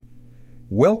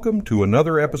Welcome to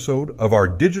another episode of our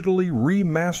digitally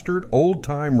remastered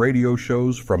old-time radio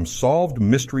shows from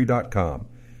SolvedMystery.com.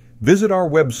 Visit our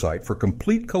website for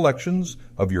complete collections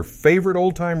of your favorite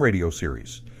old-time radio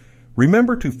series.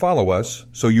 Remember to follow us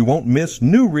so you won't miss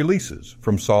new releases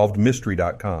from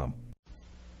SolvedMystery.com.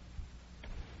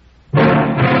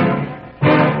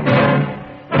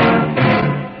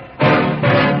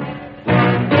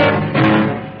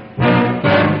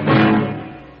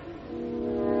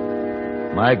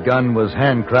 My gun was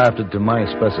handcrafted to my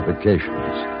specifications.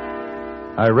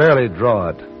 I rarely draw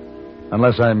it,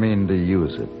 unless I mean to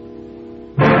use it.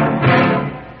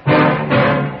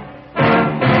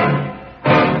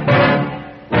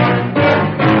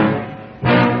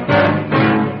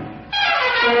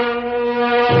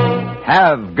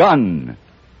 Have Gun,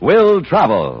 Will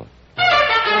Travel.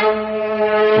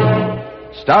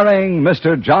 Starring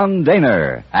Mr. John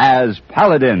Daner as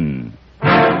Paladin.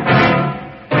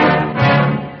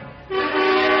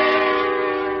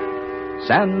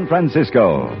 San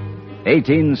Francisco,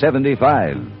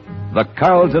 1875. The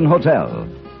Carlton Hotel,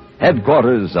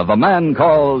 headquarters of a man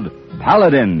called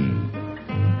Paladin.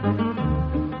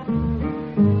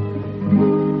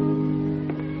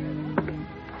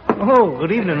 Oh,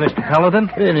 good evening, Mr. Paladin.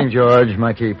 Good evening, George.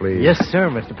 My key, please. Yes, sir,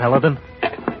 Mr. Paladin.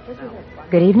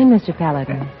 Good evening, Mr.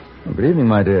 Paladin. Oh, good evening,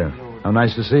 my dear. How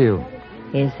nice to see you.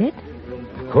 Is it?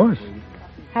 Of course.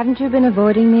 Haven't you been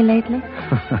avoiding me lately?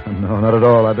 No, not at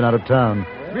all. I've been out of town.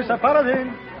 Mr.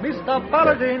 Paladin! Mr.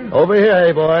 Paladin! Over here,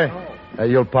 hey, boy.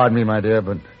 You'll pardon me, my dear,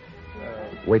 but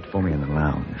wait for me in the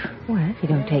lounge. Well, if you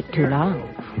don't take too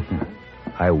long.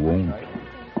 I won't.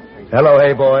 Hello,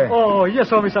 hey, boy. Oh, yes,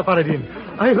 sir, Mr. Paladin.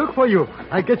 I look for you.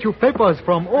 I get you papers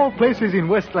from all places in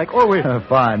West, like always.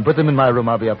 Fine. Put them in my room.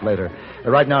 I'll be up later.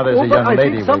 Right now, there's a young I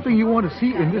lady. think something you want to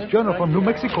see in this journal from New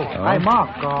Mexico. I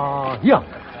mark. Here.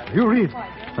 You read.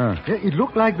 Huh. Yeah, it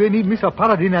looked like they need Mr.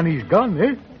 Paladin and his gun,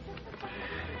 eh?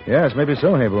 Yes, maybe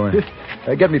so, hey, boy.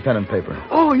 Get me pen and paper.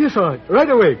 Oh, yes, sir. Right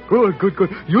away. Good.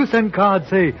 You send cards,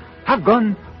 say, have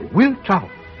gun, will travel.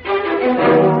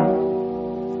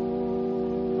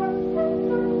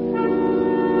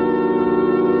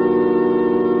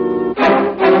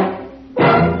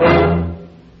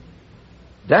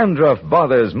 Dandruff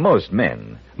bothers most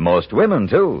men, most women,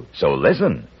 too, so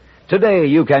listen. Today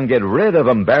you can get rid of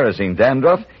embarrassing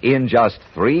dandruff in just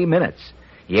 3 minutes.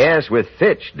 Yes, with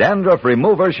Fitch Dandruff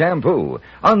Remover Shampoo,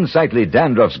 unsightly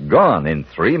dandruff's gone in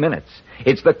 3 minutes.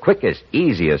 It's the quickest,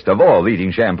 easiest of all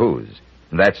leading shampoos.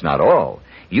 That's not all.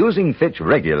 Using Fitch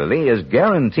regularly is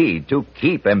guaranteed to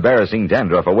keep embarrassing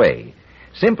dandruff away.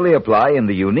 Simply apply in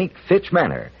the unique Fitch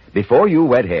manner. Before you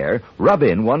wet hair, rub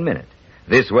in 1 minute.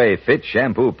 This way, Fitch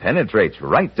shampoo penetrates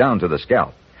right down to the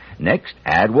scalp. Next,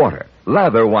 add water.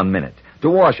 Lather 1 minute to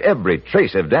wash every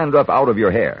trace of dandruff out of your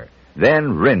hair.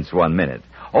 Then rinse 1 minute.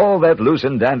 All that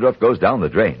loosened dandruff goes down the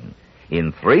drain.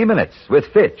 In 3 minutes, with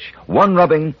Fitch, 1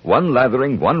 rubbing, 1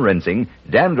 lathering, 1 rinsing,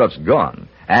 dandruff's gone.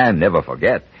 And never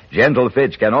forget, gentle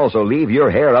Fitch can also leave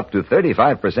your hair up to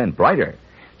 35% brighter.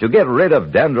 To get rid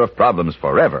of dandruff problems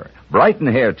forever, brighten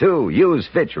hair too, use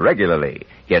Fitch regularly.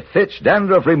 Get Fitch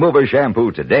Dandruff Remover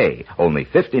Shampoo today, only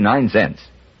 59 cents.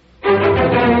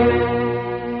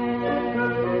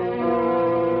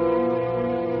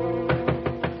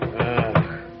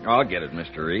 I'll get it,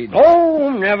 Mr. Reed. Oh,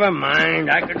 never mind.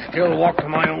 I could still walk to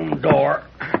my own door.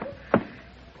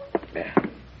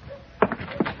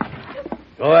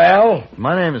 Well?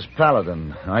 My name is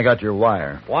Paladin. I got your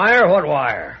wire. Wire? What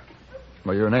wire?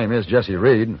 Well, your name is Jesse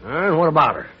Reed. And what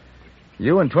about her?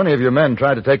 You and 20 of your men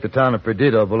tried to take the town of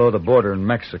Perdido below the border in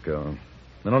Mexico.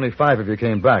 And only 5 of you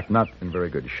came back, not in very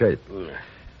good shape.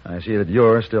 I see that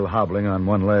you're still hobbling on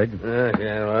 1 leg.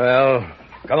 Okay, well,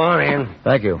 come on in.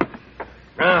 Thank you.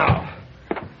 Now,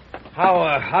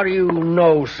 how do you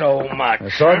know so much? I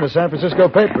saw it in the San Francisco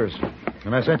papers.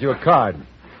 And I sent you a card.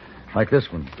 Like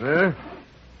this one. Huh?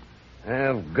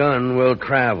 Have gun, will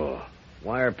travel.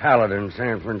 Wire Paladin,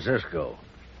 San Francisco.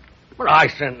 But I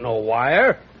sent no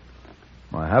wire.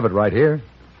 I have it right here.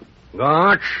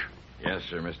 Gotch? Yes,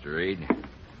 sir, Mr. Reed.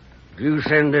 Did you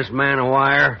send this man a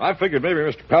wire? I figured maybe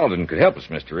Mr. Paladin could help us,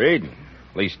 Mr. Reed.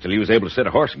 At least till he was able to sit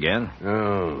a horse again.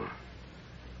 Oh.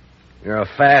 You're a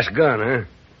fast gun, huh?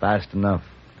 Fast enough.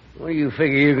 What do you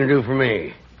figure you can do for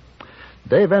me?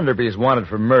 Dave Enderby's wanted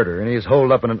for murder, and he's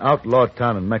holed up in an outlaw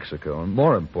town in Mexico. And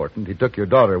more important, he took your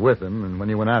daughter with him, and when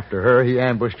he went after her, he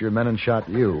ambushed your men and shot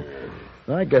you.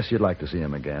 I guess you'd like to see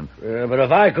him again. But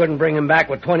if I couldn't bring him back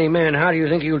with 20 men, how do you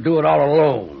think he'll do it all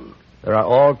alone? There are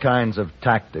all kinds of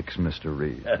tactics, Mr.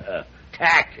 Reed.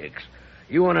 Tactics?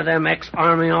 You one of them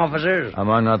ex-army officers?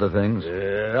 Among other things.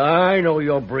 I know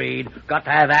your breed. Got to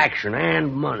have action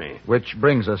and money. Which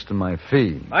brings us to my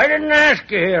fee. I didn't ask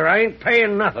you here. I ain't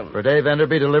paying nothing. For Dave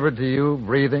Enderby delivered to you,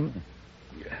 breathing?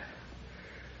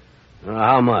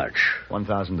 How much?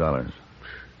 $1,000.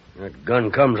 That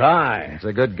gun comes high. It's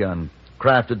a good gun,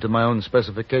 crafted to my own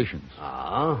specifications.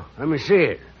 Let me see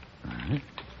it.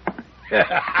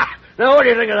 Now, what do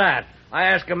you think of that? I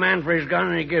ask a man for his gun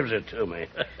and he gives it to me.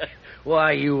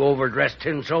 Why, you overdressed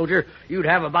tin soldier, you'd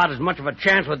have about as much of a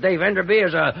chance with Dave Enderby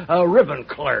as a ribbon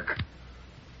clerk.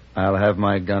 I'll have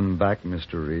my gun back,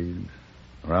 Mr. Reed,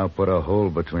 or I'll put a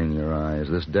hole between your eyes.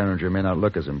 This Derringer may not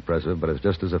look as impressive, but it's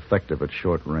just as effective at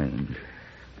short range.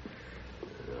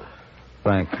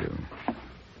 Thank you.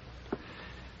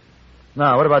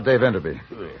 Now, what about Dave Enderby?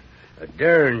 A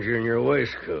Derringer in your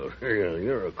waistcoat.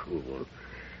 You're a cool one.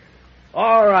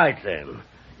 All right, then.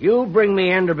 You bring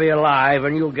me Enderby alive,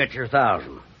 and you'll get your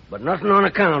 1,000. But nothing on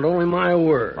account, only my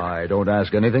word. I don't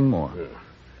ask anything more.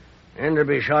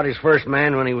 Enderby shot his first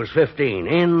man when he was 15,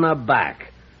 in the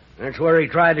back. That's where he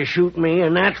tried to shoot me,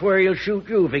 and that's where he'll shoot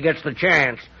you if he gets the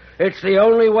chance. It's the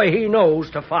only way he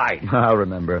knows to fight. I'll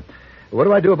remember. What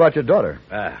do I do about your daughter?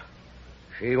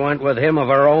 She went with him of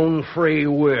her own free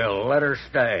will. Let her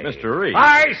stay. Mr. Reed.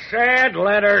 I said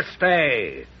let her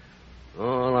stay.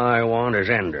 All I want is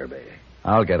Enderby.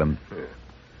 I'll get him.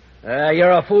 You're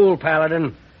a fool,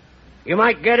 Paladin. You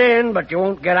might get in, but you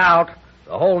won't get out.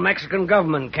 The whole Mexican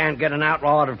government can't get an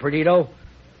outlaw out of Perdido.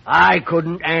 I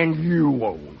couldn't, and you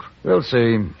won't. We'll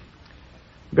see.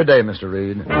 Good day, Mr.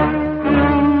 Reed.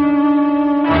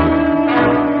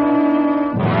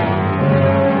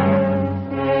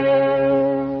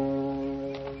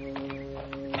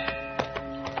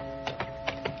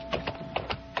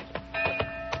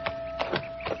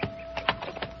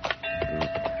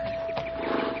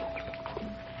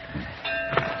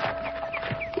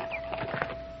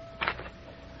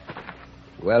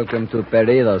 Welcome to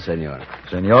Perdido, senor.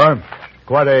 Senor,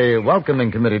 quite a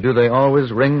welcoming committee. Do they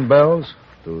always ring bells?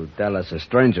 To tell us a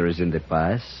stranger is in the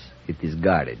pass, it is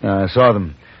guarded. I saw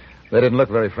them. They didn't look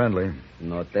very friendly.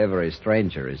 Not every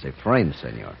stranger is a friend,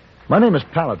 senor. My name is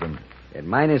Paladin. And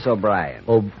mine is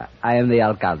O'Brien. I am the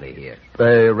alcalde here.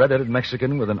 A red-headed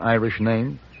Mexican with an Irish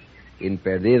name? In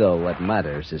Perdido, what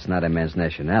matters is not a man's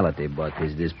nationality, but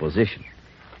his disposition.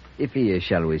 If he is,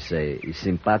 shall we say, is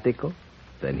simpatico,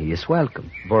 then he is welcome.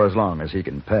 For as long as he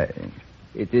can pay.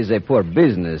 It is a poor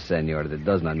business, senor, that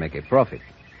does not make a profit.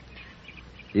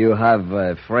 You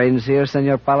have friends here,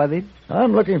 Senor Paladin?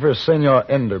 I'm looking for Senor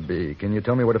Enderby. Can you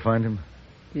tell me where to find him?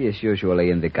 He is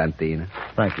usually in the cantina.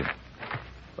 Thank you.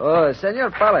 Oh, Senor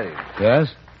Paladin.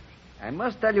 Yes? I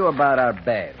must tell you about our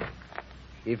bell.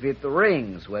 If it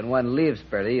rings when one leaves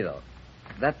Perdido,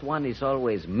 that one is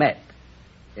always met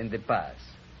in the pass.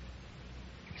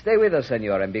 Stay with us,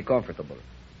 senor, and be comfortable.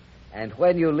 And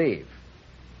when you leave,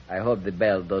 I hope the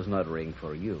bell does not ring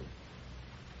for you.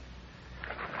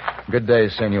 Good day,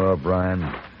 Senor O'Brien.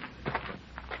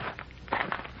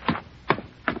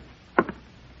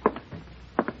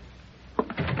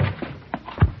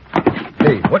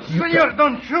 Hey, what you... Senor,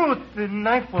 don't shoot. The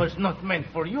knife was not meant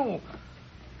for you.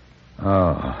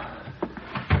 Oh.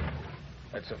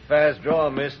 That's a fast draw,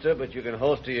 mister, but you can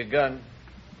holster your gun.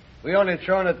 We only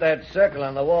thrown at that circle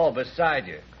on the wall beside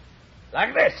you.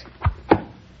 Like this.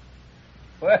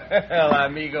 Well,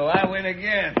 amigo, I win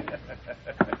again.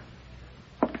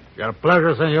 Your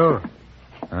pleasure, senor.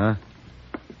 Huh?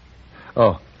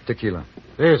 Oh, tequila.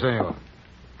 Si, senor.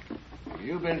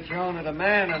 You've been thrown at a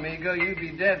man, amigo. You'd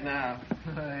be dead now.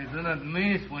 I do not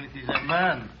miss when it is a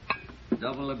man.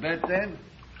 Double the bet, then?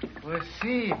 Well,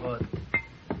 see, but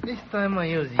this time I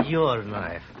use your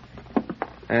knife.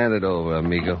 Hand it over,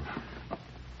 amigo.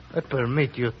 I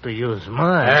permit you to use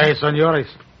mine. Hey, senores.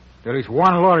 There is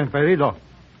one law in Perdido.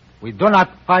 We do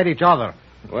not fight each other.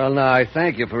 Well, now, I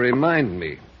thank you for reminding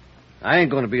me. I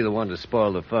ain't going to be the one to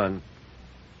spoil the fun.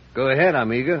 Go ahead,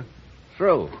 amigo.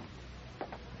 Throw.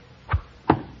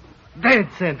 Dead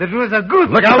center. It was a good...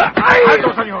 Look out!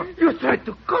 Alto, senor. You tried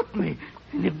to cut me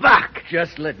in the back.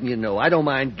 Just letting you know, I don't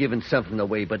mind giving something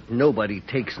away, but nobody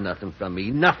takes nothing from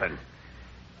me. Nothing.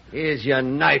 Here's your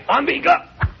knife, amigo.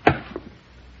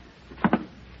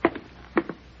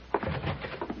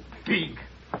 Pig.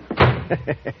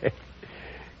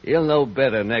 You'll know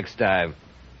better next time.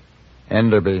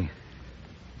 Enderby.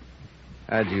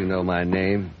 How'd you know my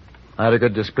name? I had a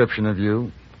good description of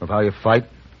you, of how you fight.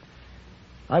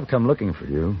 I've come looking for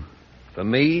you. For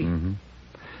me? Mm-hmm.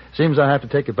 Seems I have to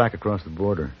take you back across the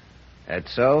border.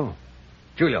 That's so?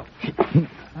 Julio.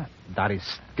 That is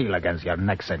still against your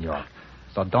neck, senor.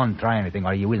 So don't try anything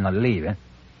or you will not leave, eh?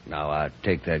 Now, I'll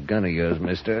take that gun of yours,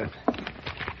 mister.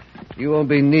 You won't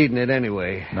be needing it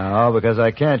anyway. No, because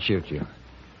I can't shoot you.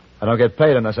 I don't get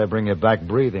paid unless I bring you back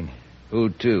breathing. Who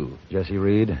to? Jesse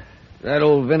Reed? That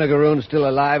old vinegaroon still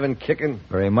alive and kicking?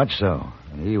 Very much so.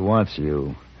 And he wants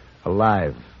you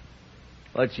alive.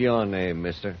 What's your name,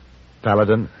 mister?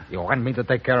 Paladin? You want me to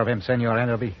take care of him, Senor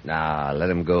Enderby? Nah, let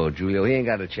him go, Julio. He ain't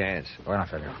got a chance. Bueno,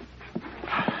 senor.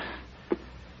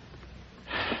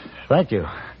 Thank you.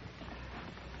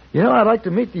 You know, I'd like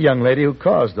to meet the young lady who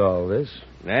caused all this.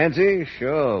 Nancy?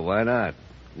 Sure, why not?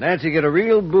 Nancy get a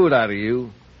real boot out of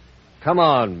you. Come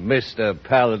on, Mr.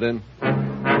 Paladin.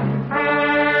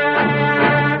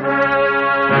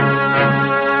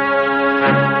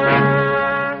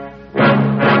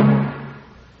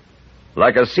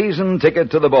 Like a season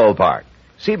ticket to the ballpark,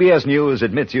 CBS News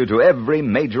admits you to every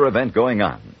major event going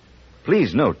on.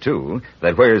 Please note, too,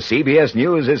 that where CBS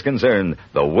News is concerned,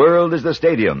 the world is the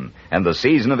stadium, and the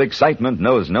season of excitement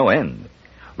knows no end.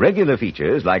 Regular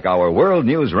features like our World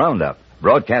News Roundup,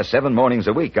 broadcast 7 mornings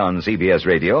a week on CBS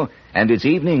Radio, and its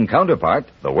evening counterpart,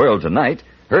 The World Tonight,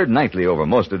 heard nightly over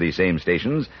most of these same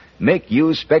stations, make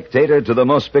you spectator to the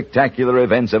most spectacular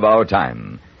events of our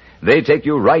time. They take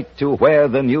you right to where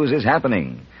the news is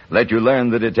happening. Let you learn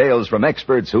the details from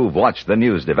experts who've watched the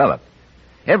news develop.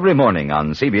 Every morning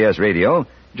on CBS Radio,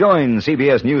 join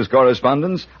CBS News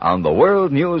correspondents on the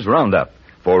World News Roundup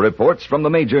for reports from the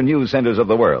major news centers of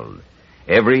the world.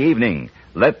 Every evening,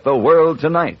 let The World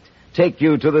Tonight take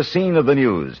you to the scene of the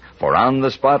news for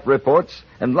on-the-spot reports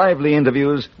and lively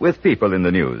interviews with people in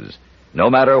the news. No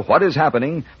matter what is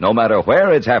happening, no matter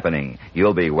where it's happening,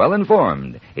 you'll be well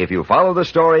informed if you follow the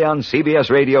story on CBS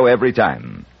Radio every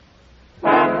time.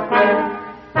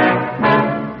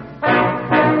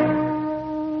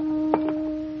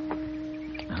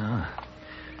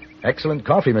 Excellent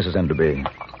coffee, Mrs. Enderby.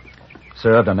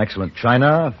 Served on excellent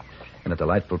china in a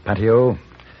delightful patio.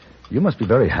 You must be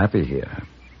very happy here.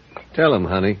 Tell him,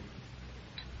 honey.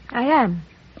 I am.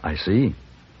 I see.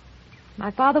 My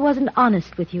father wasn't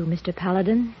honest with you, Mr.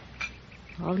 Paladin.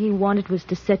 All he wanted was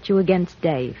to set you against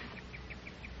Dave.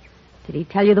 Did he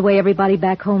tell you the way everybody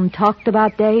back home talked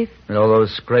about Dave? And all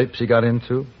those scrapes he got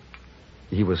into?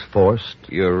 He was forced.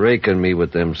 You're raking me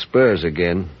with them spurs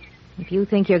again. If you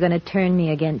think you're going to turn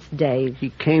me against Dave... He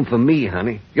came for me,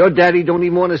 honey. Your daddy don't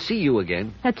even want to see you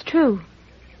again. That's true.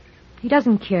 He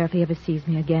doesn't care if he ever sees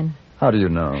me again. How do you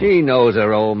know? She knows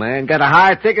her, old man. Got a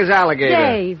hide thick as alligator.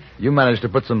 Dave! You managed to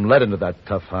put some lead into that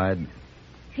tough hide.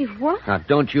 He what? Now,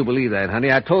 don't you believe that,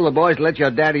 honey. I told the boys to let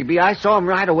your daddy be. I saw him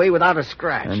right away without a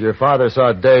scratch. And your father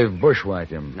saw Dave bushwhack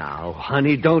him. Now,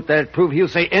 honey, don't that prove he'll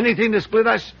say anything to split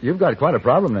us? You've got quite a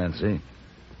problem, Nancy.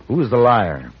 Who's the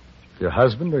liar? Your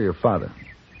husband or your father?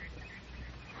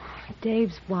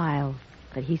 Dave's wild,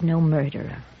 but he's no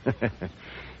murderer.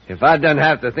 If I'd done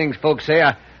half the things folks say,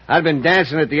 I'd been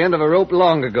dancing at the end of a rope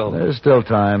long ago. There's still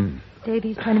time. Dave,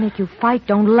 he's trying to make you fight.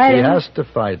 Don't let him. He has to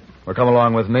fight. Or come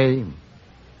along with me.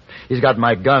 He's got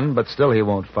my gun, but still he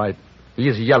won't fight.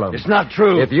 He's yellow. It's not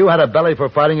true. If you had a belly for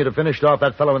fighting, you'd have finished off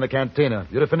that fellow in the cantina.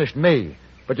 You'd have finished me.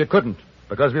 But you couldn't,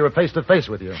 because we were face to face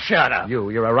with you. Shut up.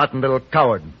 You're a rotten little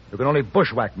coward. You can only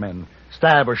bushwhack men.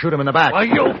 Stab or shoot them in the back. Why,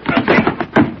 you...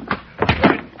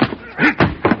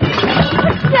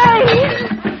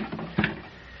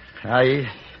 Dave!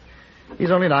 He's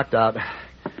only knocked out.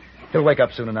 He'll wake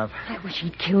up soon enough. I wish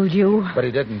he'd killed you. But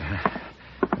he didn't.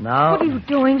 Now... What are you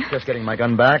doing? Just getting my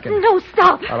gun back. And No,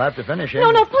 stop. I'll have to finish him.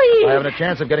 No, please. I haven't a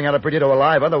chance of getting out of Perdido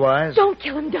alive otherwise. Don't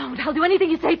kill him, don't. I'll do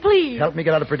anything you say, please. Help me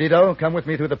get out of Perdido. Come with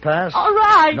me through the pass. All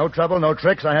right. No trouble, no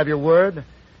tricks. I have your word.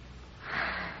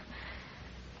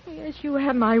 Yes, you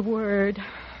have my word.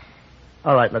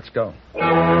 All right, let's go.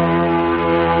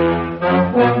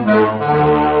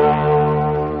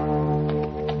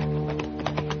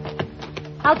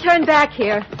 I'll turn back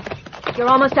here. You're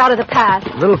almost out of the pass.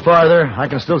 A little farther. I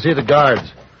can still see the guards.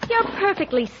 You're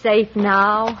perfectly safe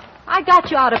now. I got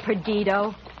you out of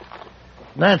Perdido.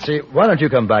 Nancy, why don't you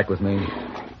come back with me?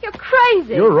 You're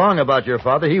crazy. You're wrong about your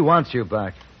father. He wants you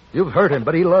back. You've hurt him,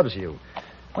 but he loves you.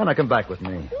 Why not come back with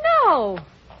me? No.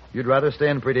 You'd rather stay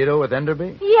in Perdido with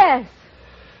Enderby? Yes.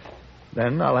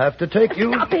 Then I'll have to take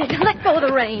you. Stop it. Let go of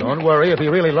the reins. Don't worry. If he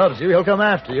really loves you, he'll come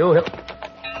after you.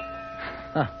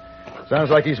 Sounds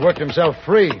like he's worked himself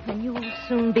free. And you'll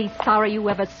soon be sorry you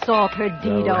ever saw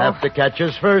Perdido. You'll have to catch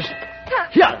us first.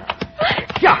 Yeah.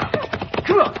 Yeah.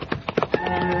 Come on.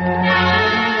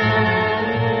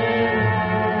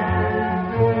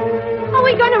 Are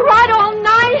we going to ride all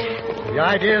night? The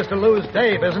idea is to lose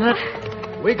Dave, isn't it?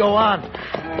 We go on.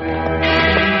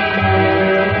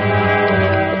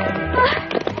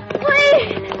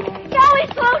 Please, can we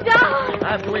slow down?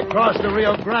 After we cross the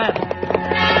Rio Grande.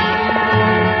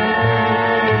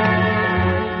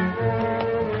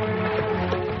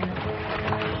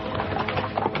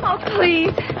 Oh,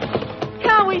 please.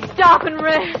 Can't we stop and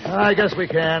rest? I guess we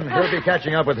can. He'll be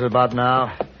catching up with us about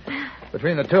now.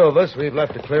 Between the two of us, we've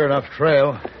left a clear enough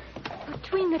trail.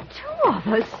 Between the two of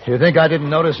us? You think I didn't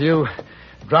notice you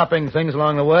dropping things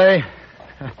along the way?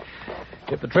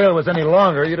 If the trail was any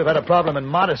longer, you'd have had a problem in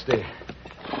modesty.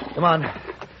 Come on.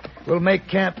 We'll make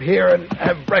camp here and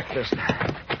have breakfast.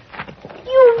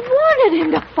 You wanted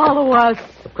him to follow us.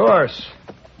 Of course.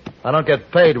 I don't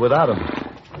get paid without him.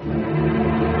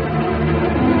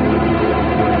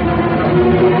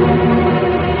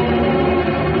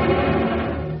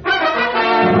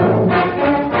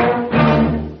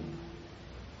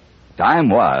 Time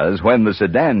was when the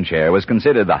sedan chair was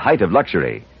considered the height of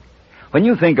luxury. When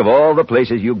you think of all the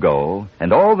places you go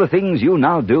and all the things you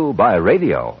now do by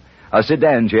radio, a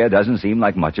sedan chair doesn't seem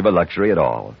like much of a luxury at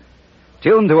all.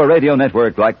 Tuned to a radio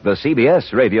network like the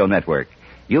CBS radio network,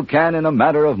 you can, in a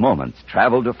matter of moments,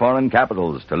 travel to foreign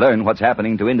capitals to learn what's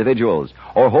happening to individuals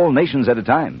or whole nations at a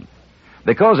time.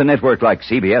 Because a network like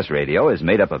CBS radio is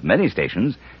made up of many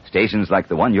stations, stations like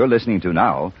the one you're listening to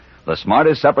now, the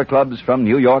smartest supper clubs from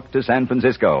New York to San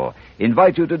Francisco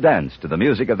invite you to dance to the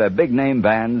music of their big-name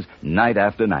bands night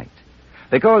after night.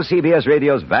 Because CBS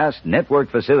Radio's vast network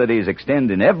facilities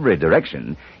extend in every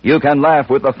direction, you can laugh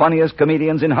with the funniest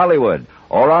comedians in Hollywood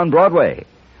or on Broadway.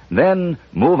 Then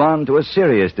move on to a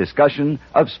serious discussion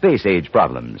of space-age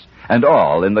problems, and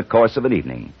all in the course of an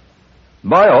evening.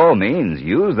 By all means,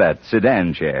 use that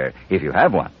sedan chair if you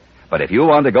have one. But if you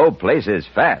want to go places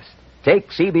fast,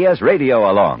 take CBS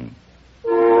Radio along.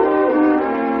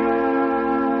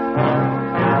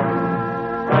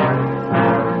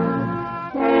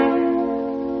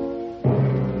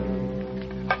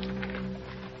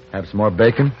 Have some more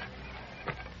bacon?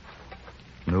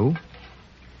 No?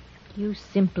 You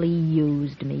simply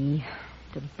used me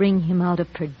to bring him out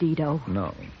of Perdido.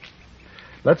 No.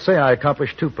 Let's say I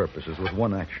accomplished two purposes with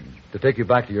one action. To take you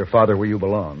back to your father where you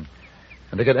belong,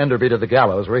 and to get Enderby to the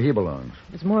gallows where he belongs.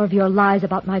 It was more of your lies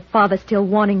about my father still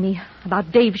wanting me,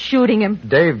 about Dave shooting him.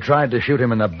 Dave tried to shoot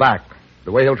him in the back,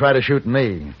 the way he'll try to shoot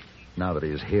me, now that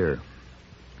he's here.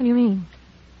 What do you mean?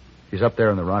 He's up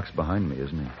there in the rocks behind me,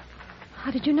 isn't he? How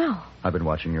did you know? I've been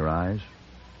watching your eyes,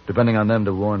 depending on them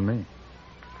to warn me.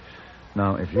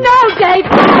 Now, if you... No, Dave!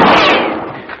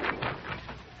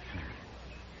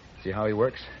 See how he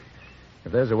works?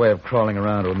 If there's a way of crawling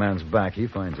around to a man's back, he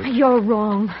finds it. You're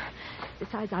wrong.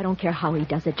 Besides, I don't care how he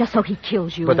does it, just so he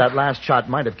kills you. But that last shot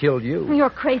might have killed you.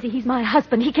 You're crazy. He's my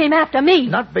husband. He came after me.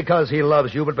 Not because he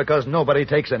loves you, but because nobody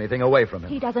takes anything away from him.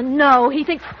 He doesn't know. He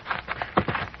thinks...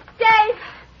 Dave!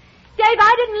 Dave,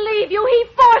 I didn't leave you. He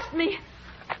forced me.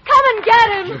 Come and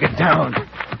get him. You get down.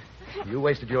 You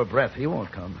wasted your breath. He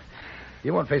won't come.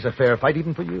 He won't face a fair fight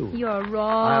even for you. You're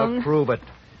wrong. I'll prove it.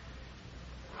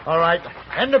 All right.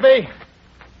 Enderby.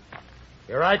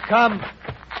 Here I come.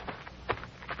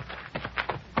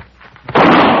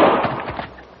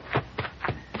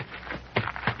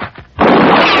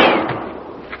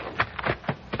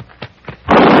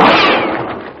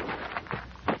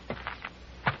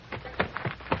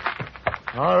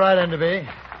 All right, Enderby.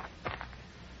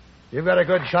 You've got a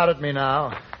good shot at me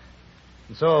now.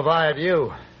 And so have I at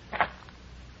you.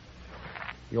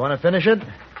 You want to finish it?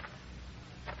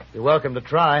 You're welcome to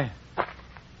try.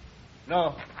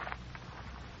 No.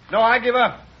 No, I give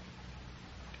up.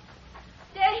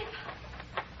 Dave,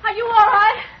 are you all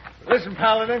right? Listen,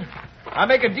 Paladin, I'll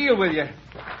make a deal with you.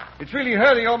 It's really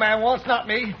her the old man wants, not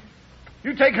me.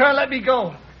 You take her and let me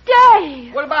go.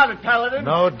 Dave! What about it, Paladin?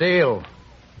 No deal.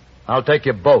 I'll take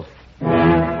you both.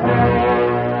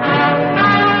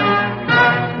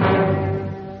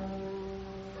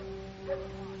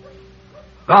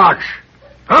 Gotch!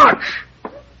 Gotch!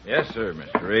 Yes, sir,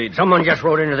 Mr. Reed. Someone just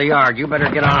rode into the yard. You better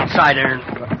get on outside there and...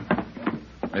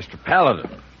 Mr. Paladin.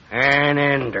 And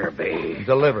Enderby.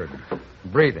 Delivered.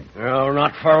 Breathing. Well,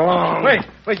 not for long.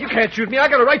 Wait, you can't shoot me. I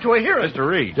got a right to a hearing. Mr.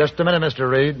 Reed. Just a minute, Mr.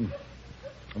 Reed.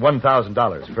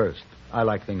 $1,000 first. I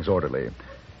like things orderly.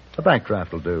 A bank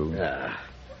draft will do.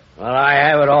 Well, I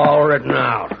have it all written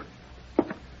out.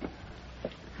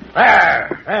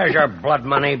 There's your blood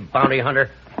money, bounty hunter.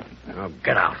 Now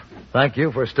get out. Thank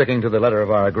you for sticking to the letter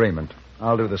of our agreement.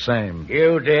 I'll do the same.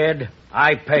 You did.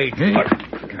 I paid you.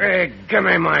 Hey, give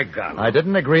me my gun. I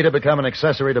didn't agree to become an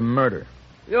accessory to murder.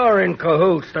 You're in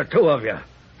cahoots, the two of you.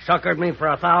 Suckered me for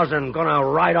 $1,000, gonna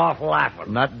ride off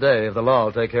laughing. Not Dave. The law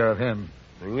will take care of him.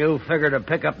 And you figure to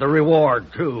pick up the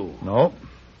reward, too. No.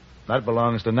 That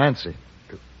belongs to Nancy.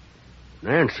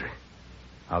 Nancy?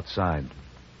 Outside.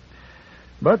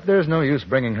 But there's no use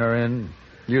bringing her in.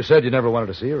 You said you never wanted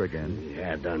to see her again. She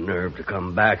had the nerve to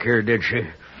come back here, did she?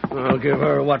 I'll give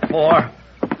her what for.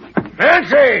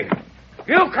 Nancy!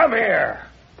 You come here!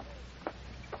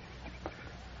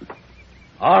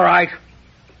 All right.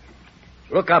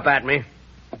 Look up at me.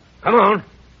 Come on.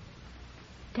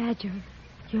 Dad,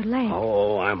 your leg.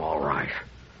 Oh, I'm all right.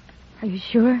 Are you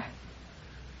sure?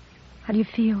 How do you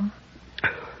feel?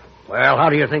 Well, how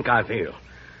do you think I feel?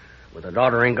 With a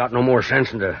daughter ain't got no more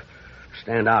sense than to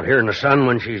stand out here in the sun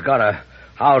when she's got a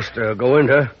house to go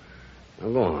into. Now,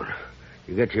 go on.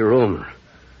 You get to your room.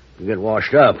 You get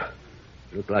washed up.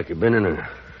 You look like you've been in a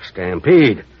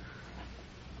stampede.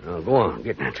 Now, go on.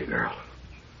 Get Nancy, girl.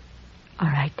 All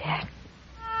right, Dad.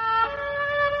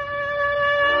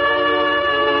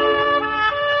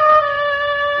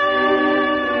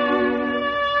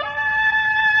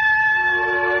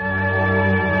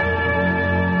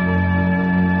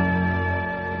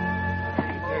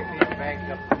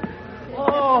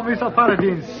 Oh, Mr.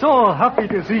 Paladin, so happy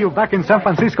to see you back in San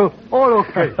Francisco. All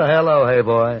okay. Hello, hey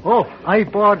boy. Oh, I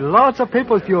brought lots of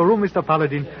papers to your room, Mr.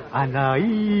 Paladin, and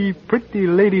a pretty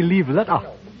lady leave letter.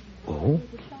 Oh?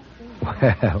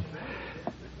 Well,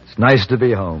 it's nice to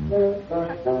be home.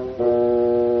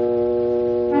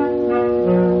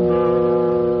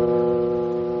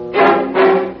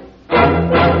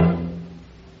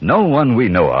 No one we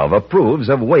know of approves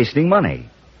of wasting money.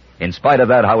 In spite of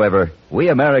that, however, we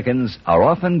Americans are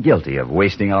often guilty of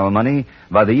wasting our money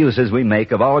by the uses we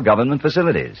make of our government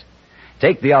facilities.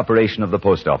 Take the operation of the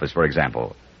post office, for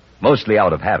example. Mostly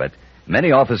out of habit,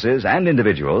 many offices and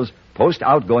individuals post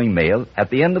outgoing mail at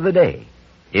the end of the day.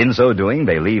 In so doing,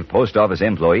 they leave post office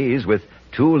employees with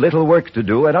too little work to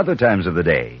do at other times of the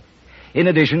day. In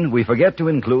addition, we forget to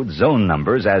include zone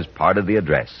numbers as part of the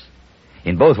address.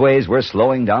 In both ways, we're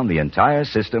slowing down the entire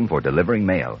system for delivering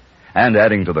mail and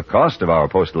adding to the cost of our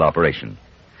postal operation.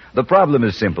 The problem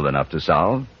is simple enough to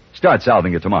solve. Start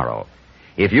solving it tomorrow.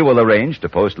 If you will arrange to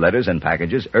post letters and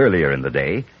packages earlier in the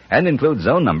day and include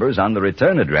zone numbers on the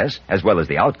return address as well as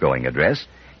the outgoing address,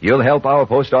 you'll help our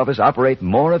post office operate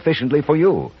more efficiently for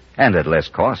you and at less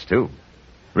cost, too.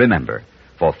 Remember,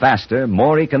 for faster,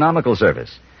 more economical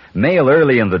service, mail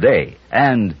early in the day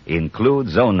and include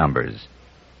zone numbers.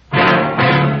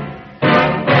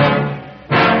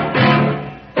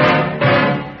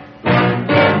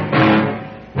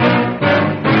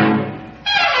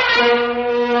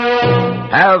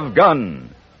 Have Gun,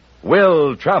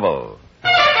 Will Travel.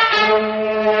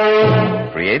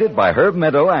 Created by Herb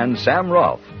Meadow and Sam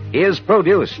Rolfe, is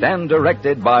produced and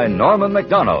directed by Norman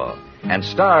McDonnell, and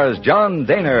stars John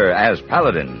Daner as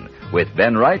Paladin, with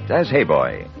Ben Wright as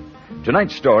Hayboy.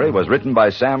 Tonight's story was written by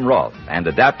Sam Rolfe and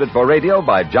adapted for radio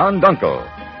by John Dunkel.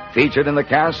 Featured in the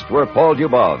cast were Paul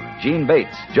Dubov, Gene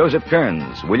Bates, Joseph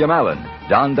Kearns, William Allen,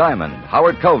 Don Diamond,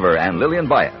 Howard Culver, and Lillian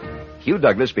Byatt. Hugh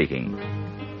Douglas speaking.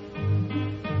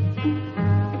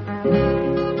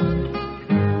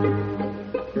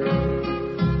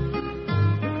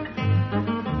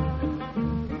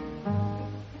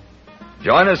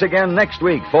 Join us again next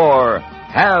week for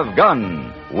Have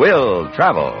Gun, Will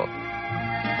Travel.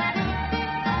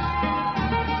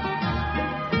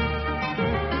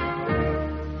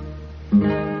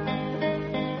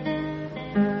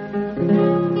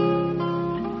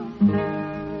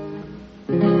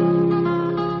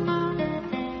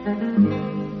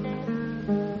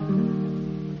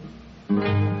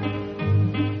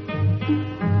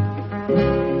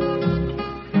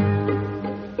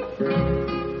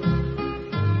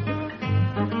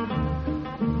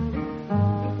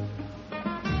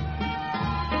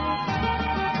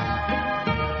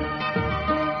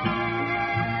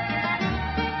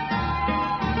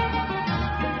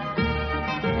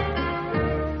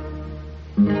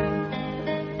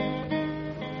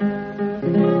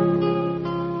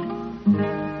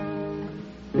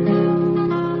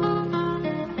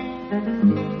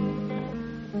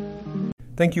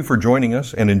 Thank you for joining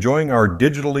us and enjoying our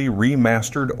digitally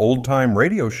remastered old-time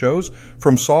radio shows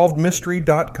from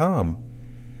SolvedMystery.com.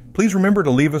 Please remember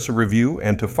to leave us a review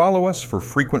and to follow us for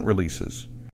frequent releases.